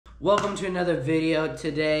Welcome to another video.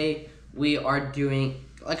 Today we are doing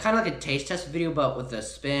kind of like a taste test video, but with a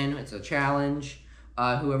spin. It's a challenge.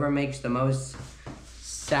 Whoever makes the most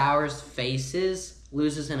sours faces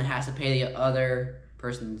loses and has to pay the other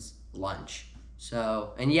person's lunch.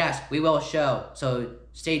 So, and yes, we will show. So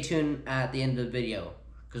stay tuned at the end of the video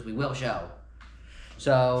because we will show.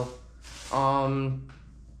 So,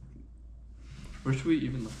 where should we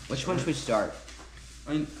even look? Which one should we start?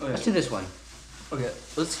 Let's do this one. Okay,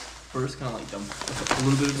 let's first kind of like dump a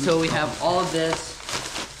little bit of. So we have all of this.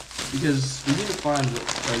 Because we need to find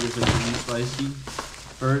like if it's really spicy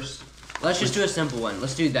first. Let's just do a simple one.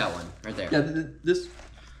 Let's do that one right there. Yeah, this.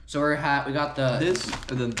 So we got this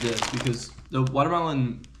and then this because the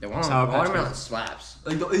watermelon. Watermelon slaps.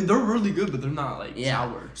 Like they're really good, but they're not like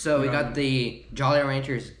sour. So we got the Jolly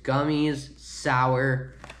Ranchers gummies,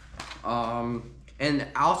 sour, and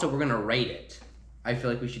also we're gonna rate it. I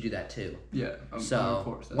feel like we should do that too. Yeah. So of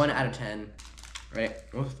course, 1 out of 10, right?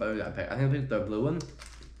 What photo did I pick? I think I picked the blue one.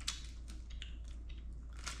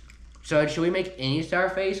 So should we make any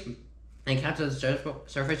sour face and count as a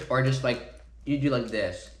sour face, or just like you do like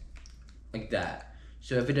this, like that?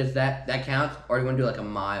 So if it does that counts, or do you want to do like a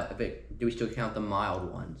mild? Do we still count the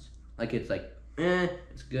mild ones? Like it's like,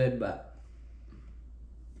 it's good, but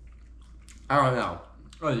I don't know.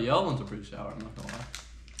 Oh, the yellow ones are pretty sour. I'm not gonna lie.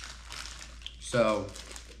 So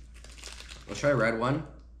let's try a red one.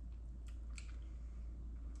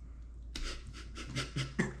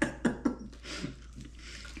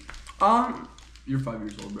 You're 5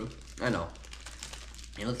 years old, bro. I know.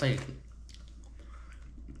 It looks like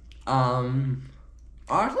honestly,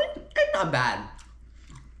 it's not bad.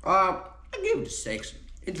 I give it a 6.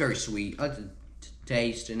 It's very sweet. I like the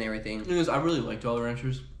taste and everything. Because I really like Jolly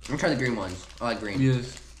Ranchers. I'm trying the green ones. I like green.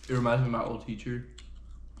 Yes, it reminds me of my old teacher.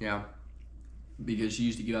 Yeah. Because she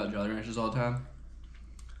used to give out Jolly Ranchers all the time.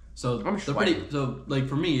 So I'm they're pretty. So like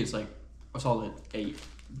for me, it's like a solid 8,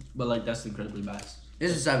 but like that's incredibly best.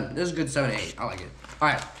 This is 7. This is a good 7 8. I like it. All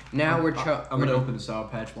right, now I'm we're gonna open the Sour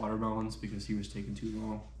Patch watermelons because he was taking too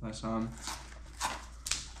long last time.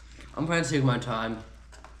 I'm going to take my time.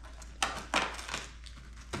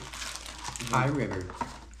 High River.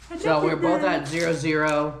 So we're both at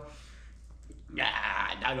 0-0. Yeah,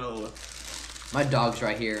 doggo. My dog's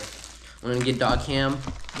right here. I'm gonna get dog cam.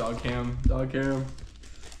 Dog cam.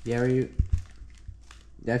 Yeah, you.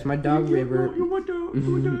 That's my dog River. You would do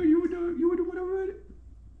whatever.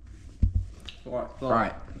 All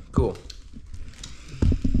right, cool.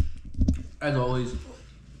 As always.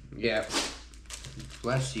 Yeah.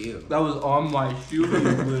 Bless you. That was on my shoe, you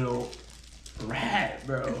little rat,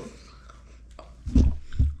 bro.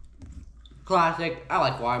 Classic. I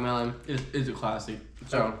like watermelon. It's a classic.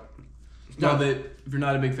 So. No, but if you're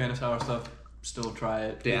not a big fan of sour stuff, still try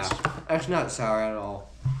it. Yeah. It's not sour at all.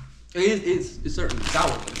 It's certainly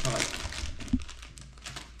sour, but it's not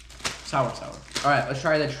like sour. All right, let's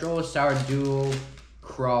try the Troll Sour Dual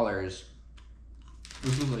Crawlers.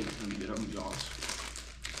 This is like really good. I'm gonna be honest.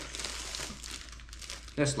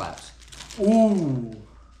 This slaps. Ooh,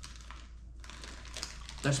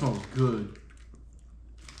 that smells good.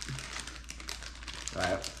 All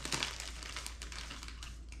right.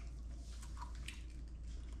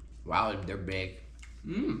 Wow, they're big.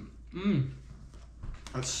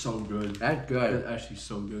 That's so good. That's good. That's actually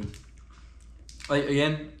so good. Like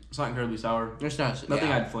again, it's not incredibly sour. It's not. Nothing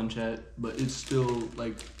yeah. I'd flinch at, but it's still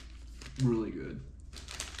like really good.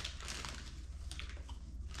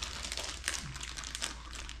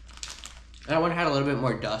 That one had a little bit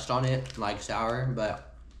more dust on it, like sour,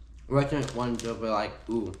 but the rest one will be like,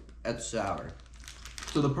 ooh, that's sour.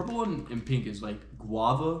 So the purple one and pink is like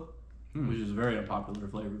guava, which is a very unpopular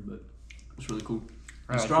flavor, but it's really cool.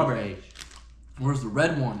 And strawberry. Whereas the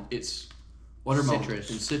red one, it's watermelon Citrus.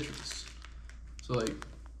 and citrus. So like,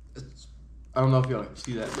 I don't know if y'all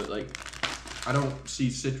see that, but like, I don't see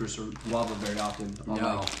citrus or guava very often. On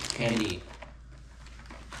No, like, candy.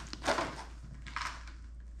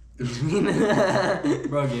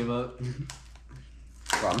 Bro gave up.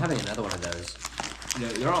 Bro, I'm having another one of those. Yeah,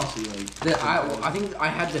 they're honestly like. I think I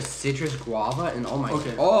had the citrus guava and oh my.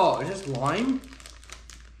 Okay. Oh, is this lime?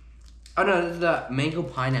 Oh no, this is the mango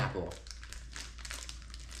pineapple.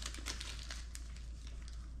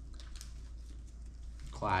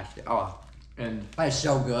 Classic. Oh, And that's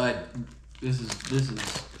so good. this is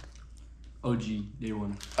OG day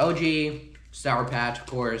one. OG Sour Patch, of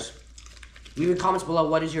course. Leave your comments below.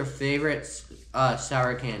 What is your favorite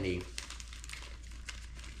sour candy?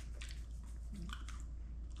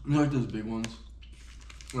 You like those big ones?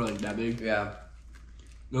 Or like that big? Yeah.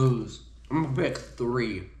 Those. I'm gonna pick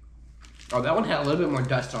 3. Oh, that one had a little bit more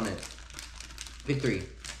dust on it. Pick 3.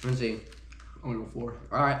 Let's see. I'm gonna go 4.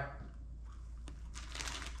 All right.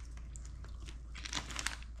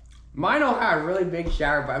 Mine don't have a really big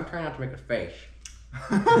shower, but I'm trying not to make a face.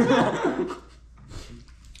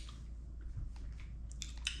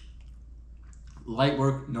 Light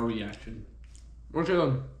work, no reaction. What's it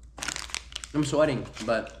going? I'm sweating,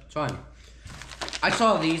 but it's fine. I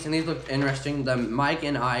saw these and these looked interesting. The Mike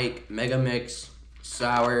and Ike Mega Mix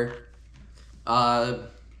Sour.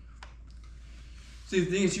 See, the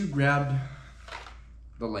thing is, you grabbed.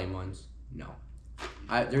 The lame ones. No.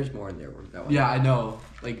 There's more in there. That one. Yeah, I know.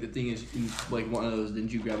 Like, the thing is, in, like, one of those,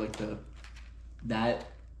 didn't you grab, like,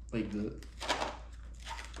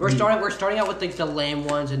 We're starting out with like the lame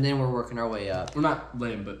ones, and then we're working our way up. We're not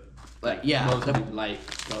lame, but yeah, mostly light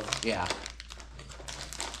stuff. Yeah.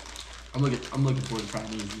 I'm looking forward to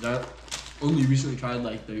trying these. I only recently tried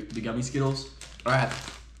like the gummy Skittles. All right.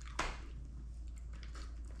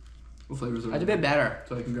 What flavors are? That's a bit better.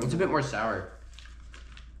 So I can go. It's a bit more sour.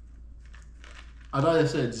 I thought it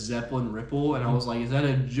said Zeppelin Ripple, and I was like, is that a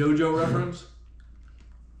JoJo reference?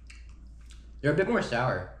 They're a bit more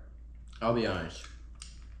sour. I'll be honest.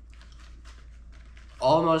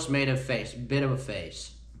 Almost made a face. Bit of a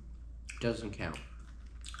face. Doesn't count.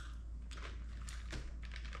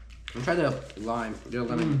 I'm trying the lime. The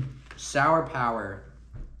lemon. Sour power.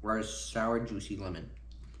 Or sour juicy lemon.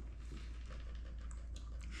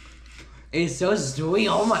 It's so sweet.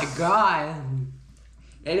 Oh my god.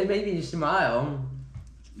 It just made me smile.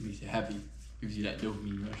 It makes you happy. Gives you that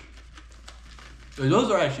dopamine rush. So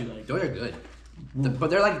those are actually like. Those are good. But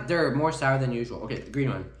they're more sour than usual. Okay, the green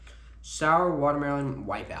one. Sour watermelon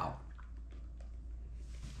wipeout.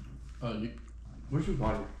 Where's your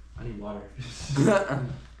water? I need water.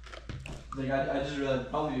 Like I just realized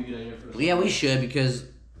probably a good idea for us. Yeah, we should because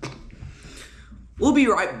we'll be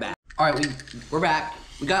right back. All right, we're back.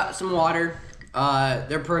 We got some water.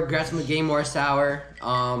 They're progressing the game more sour.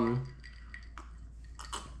 No,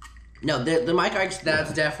 the Mike Ike's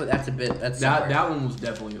that's sour. That one was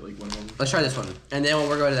definitely like one of them. Let's try this one, and then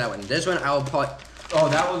we'll go to that one. This one I will probably. Oh,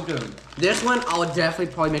 that was good. This one I would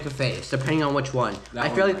definitely probably make a face, depending on which one. I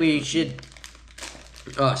feel like we should.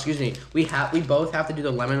 Oh, excuse me. We both have to do the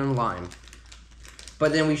lemon and lime,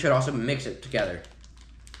 but then we should also mix it together.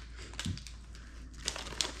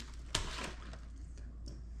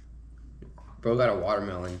 Bro got a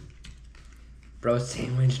watermelon. Bro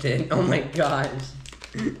sandwiched it. Oh my gosh.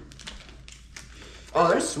 Oh,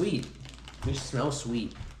 they're sweet. They smell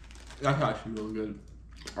sweet. That's actually really good.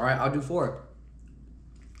 All right, I'll do 4.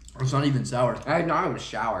 It's not even sour. I had not even a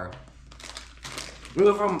shower. We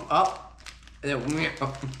go from up, and then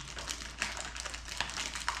up.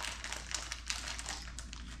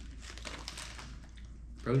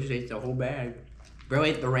 Bro just ate the whole bag. Bro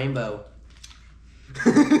ate the rainbow.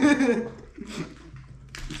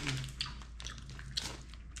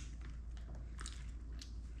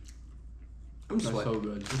 That's so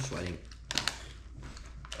good. I'm sweating.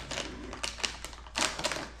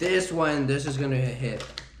 This is gonna hit.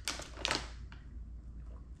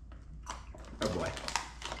 Oh boy.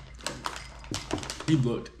 He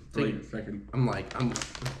looked for like a second. I'm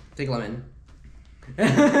take lemon.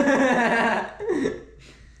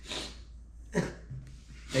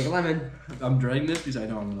 Take a lemon. I'm dreading this because I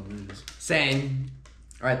know I'm gonna lose. Same.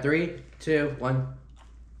 All right, 3, 2, 1.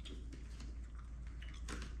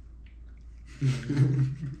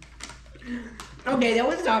 Okay, that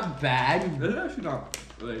was not bad. That's actually not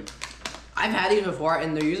like. I've had these before,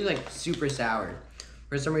 and they're usually like super sour.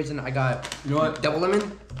 For some reason, I got You know what? double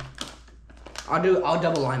lemon. I'll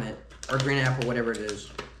double lime it or green apple, whatever it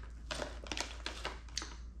is.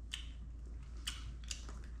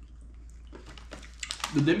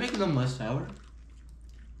 Did they make them less sour?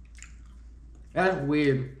 That's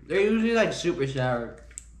weird. They're usually like super sour,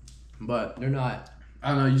 but they're not. I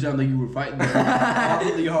don't know. You sound like you were fighting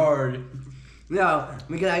awfully hard. No,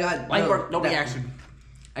 because I got No reaction.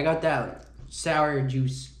 I got that sour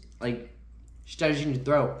juice like stuck in your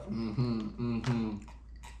throat.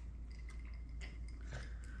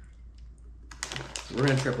 We're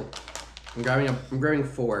gonna triple. I'm grabbing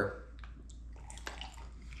 4.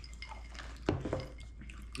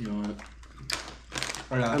 You know what?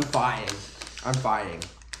 Alright. I'm fighting.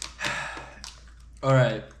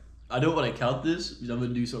 Alright. I don't want to count this because I'm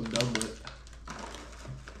gonna do something dumb with it.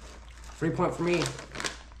 3 point for me.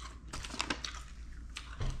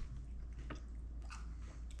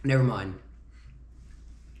 Never mind.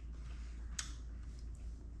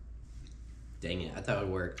 Dang it, I thought it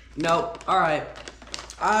would work. Nope. Alright.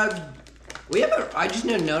 We haven't, I just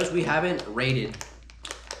noticed we haven't rated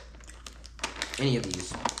any of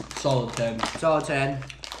these. Solid 10. Solid 10.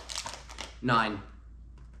 9.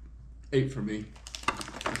 8 for me.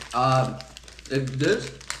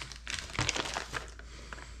 This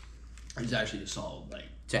It's actually a solid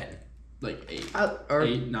 10. 8. Or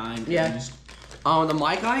 8, 9. yeah. At least. The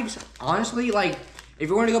Mike Ikes, honestly, if you're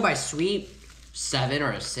going to go by sweet, 7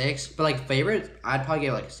 or a 6. But favorite, I'd probably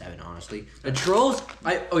give it a 7. Honestly, the Trolls.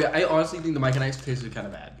 I honestly think the Mike and Ike's tasted kind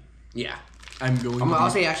of bad. Yeah, I'll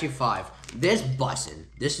say actually 5. This bussin'.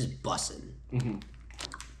 This is bussin'. Mm-hmm.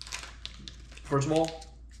 First of all,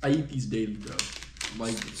 I eat these daily, bro.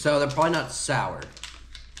 So they're probably not sour.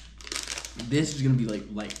 This is gonna be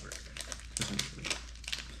light bread.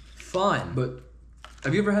 Fun, But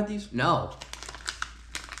have you ever had these? no.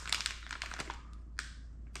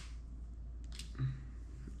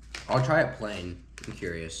 I'll try it plain. I'm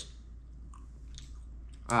curious.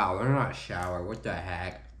 Oh, they're not sour. What the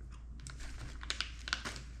heck?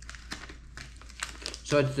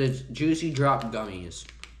 So it's the Juicy Drop gummies.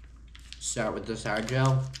 Sour with the sour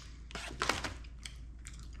gel.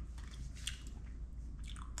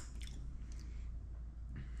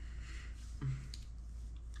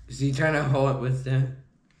 Is he trying to hold it with the...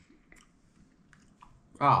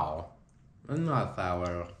 Oh. That's not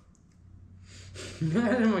sour.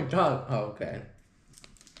 Oh my god. Oh, okay.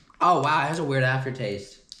 Oh, wow. It has a weird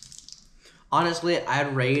aftertaste. Honestly,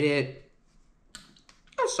 I'd rate it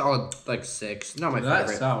a solid, 6. Not my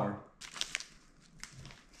That's favorite. sour.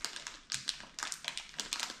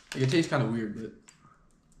 It tastes kind of weird, but...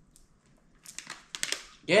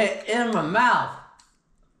 Get it in my mouth.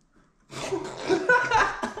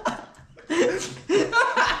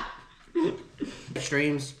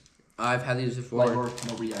 Streams. I've had these before. Light work,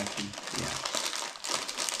 no reaction. Yeah.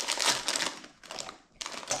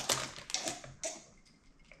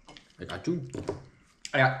 I got 2.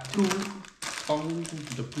 I got 2. On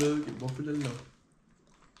the plug and one for the low.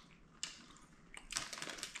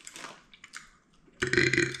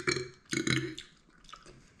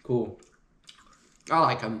 Cool. I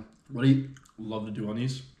like them. What I love to do on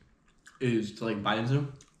these is to bite into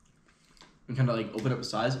them and kind of open up the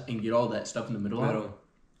sides and get all that stuff in the middle out,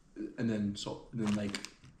 and then Swallow.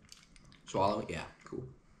 Yeah. Cool.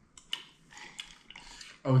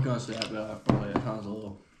 I was gonna say that, but probably that sounds a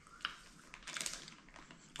little.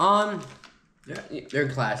 Yeah, they're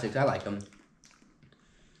classics. I like them.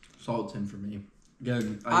 Solid 10 for me.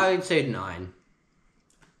 Again, I'd say 9.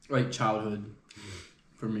 Childhood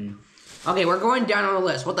for me. Okay, we're going down on the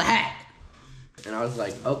list. What the heck? And I was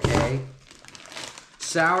like, okay.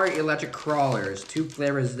 Sour electric crawlers. 2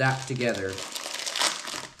 flavors zapped together.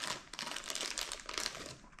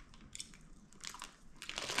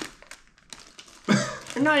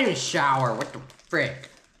 They're not even sour. What the frick?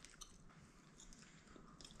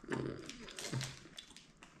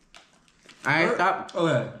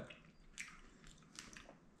 Okay.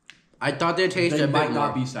 I thought they tasted They a bit might more,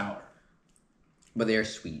 not be sour. but they're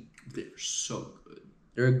sweet. They're so good.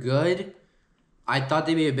 They're good. I thought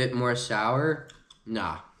they'd be a bit more sour.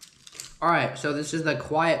 Nah. Alright, so this is the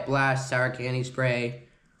Quiet Blast Sour Candy Spray.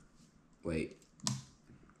 Wait.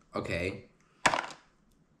 Okay.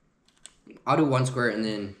 I'll do 1 squirt and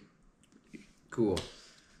then... Cool.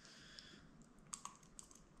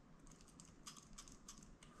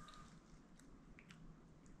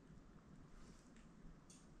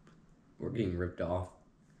 We're getting ripped off.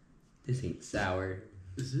 This ain't sour.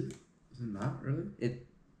 Is it? Is it not really?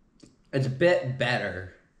 It's a bit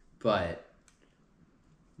better, but...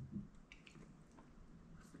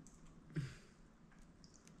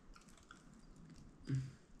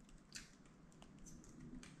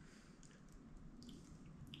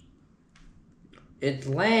 It's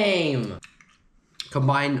lame.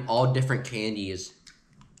 Combine all different candies.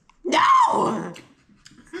 No!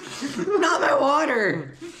 Not my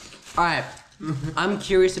water! Alright, I'm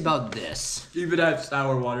curious about this. Even have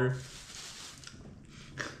sour water.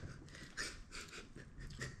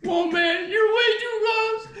 Oh man, you're way too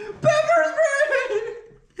close! Pepper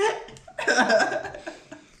spray!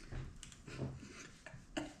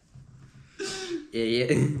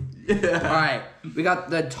 Idiot. Yeah. Alright, we got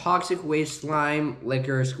the Toxic Waste Slime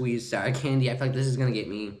Liquor Squeeze Sour Candy. I feel like this is gonna get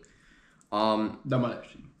me. That might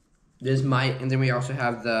actually. This might, and then we also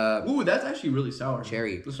have the Ooh, that's actually really sour.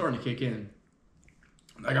 cherry. It's starting to kick in.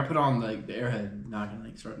 I put on the airhead, now I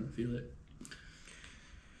can starting to feel it. You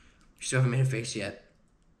still haven't made a face yet.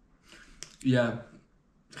 Yeah,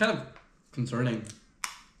 it's kind of concerning.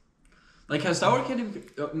 Has sour candy?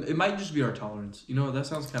 It might just be our tolerance. That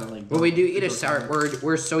sounds kind of like. Well, we do eat a sour.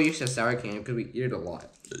 We're so used to sour candy because we eat it a lot.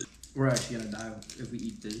 We're actually gonna die if we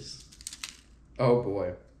eat this. Oh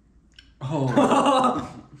boy. Oh.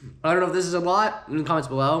 I don't know if this is a lot. In the comments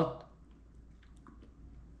below.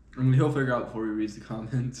 And he'll figure out before he reads the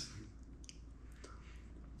comments.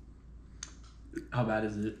 How bad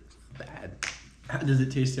is it? Bad. Does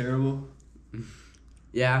it taste terrible?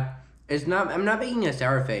 Yeah. It's not. I'm not making a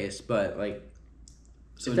sour face, but like,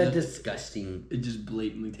 So it's that disgusting. It just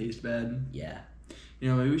blatantly tastes bad. Yeah. You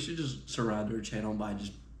know, maybe we should just surround our channel by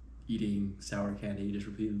just eating sour candy just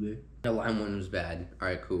repeatedly. The lime one was bad. All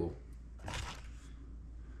right, cool.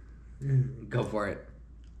 Go for it.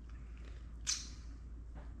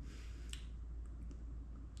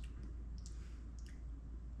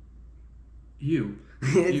 Ew.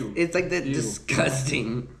 It's like that Ew.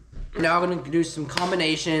 disgusting. Now I'm gonna do some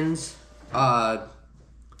combinations.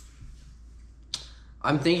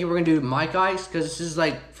 I'm thinking we're gonna do Mike Ice because this is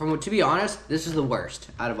like, to be honest, this is the worst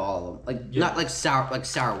out of all of them. Like not like sour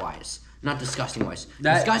wise, not disgusting wise.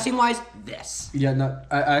 Disgusting wise, this. Yeah, no.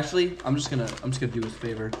 I'm just gonna do us a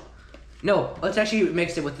favor. No, let's actually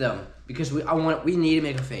mix it with them because we need to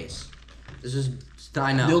make a face. This is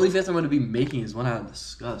I know. The only face I'm gonna be making is one out of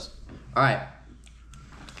disgust. All right.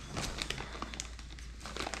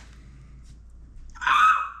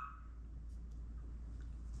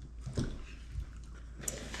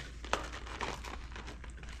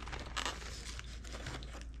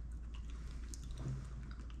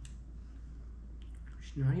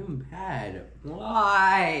 It's not even bad.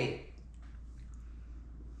 Why?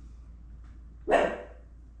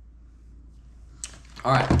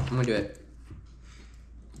 All right, I'm gonna do it.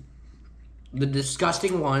 The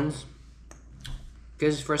disgusting ones,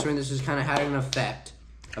 because first one, this has kind of had an effect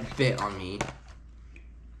a bit on me.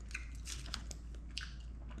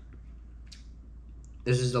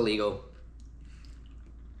 This is illegal.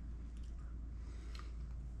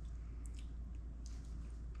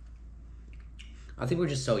 I think we're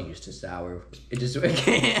just so used to sour. It just like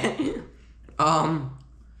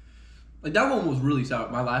that one was really sour.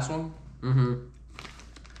 My last one. Mm-hmm.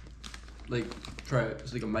 Like try it.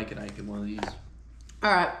 It's like a Mike and Ike in one of these.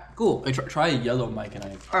 All right, cool. Like try a yellow Mike and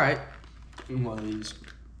Ike All right. in one of these.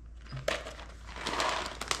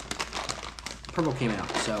 Purple came out,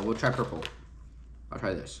 so we'll try purple. I'll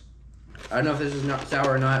try this. I don't know if this is not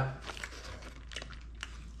sour or not.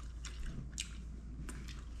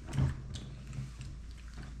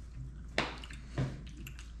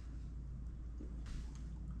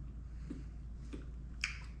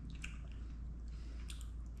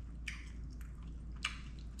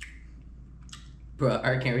 Bro,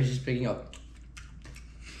 our camera's just picking up.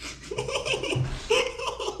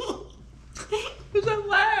 What's that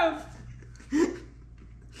laugh?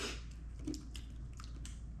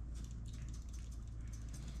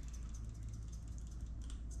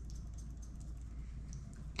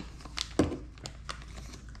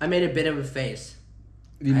 I made a bit of a face.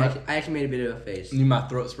 I actually made a bit of a face. Need my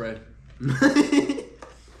throat spray. Do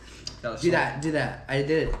that. I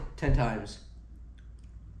did it 10 times.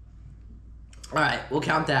 All right, we'll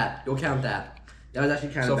count that. We'll count that. That was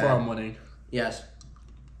actually kind of bad. So far, I'm winning. Yes.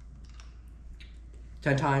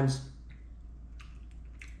 10 times.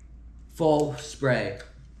 Full spray.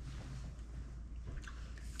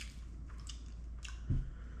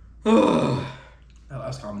 That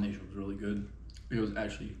last combination was really good. It was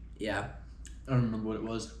actually. Yeah. I don't remember what it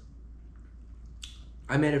was.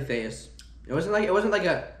 I made a face. It wasn't like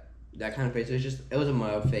that kind of face. It was a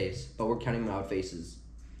mild face. But we're counting mild faces.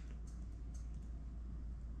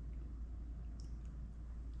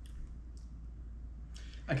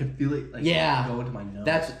 I could feel it like go into my nose.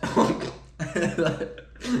 That's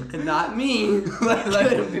not me.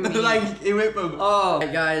 like it went from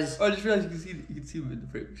Hey guys. Oh, I just realized you can see him in the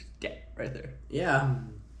fridge. Yeah, right there. Yeah.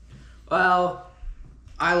 Well,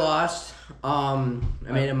 I lost. I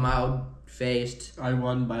made a mild faced. I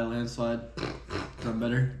won by a landslide. I'm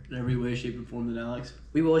better in every way, shape, and form than Alex.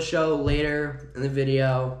 We will show later in the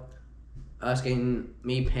video us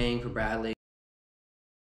me paying for Bradley.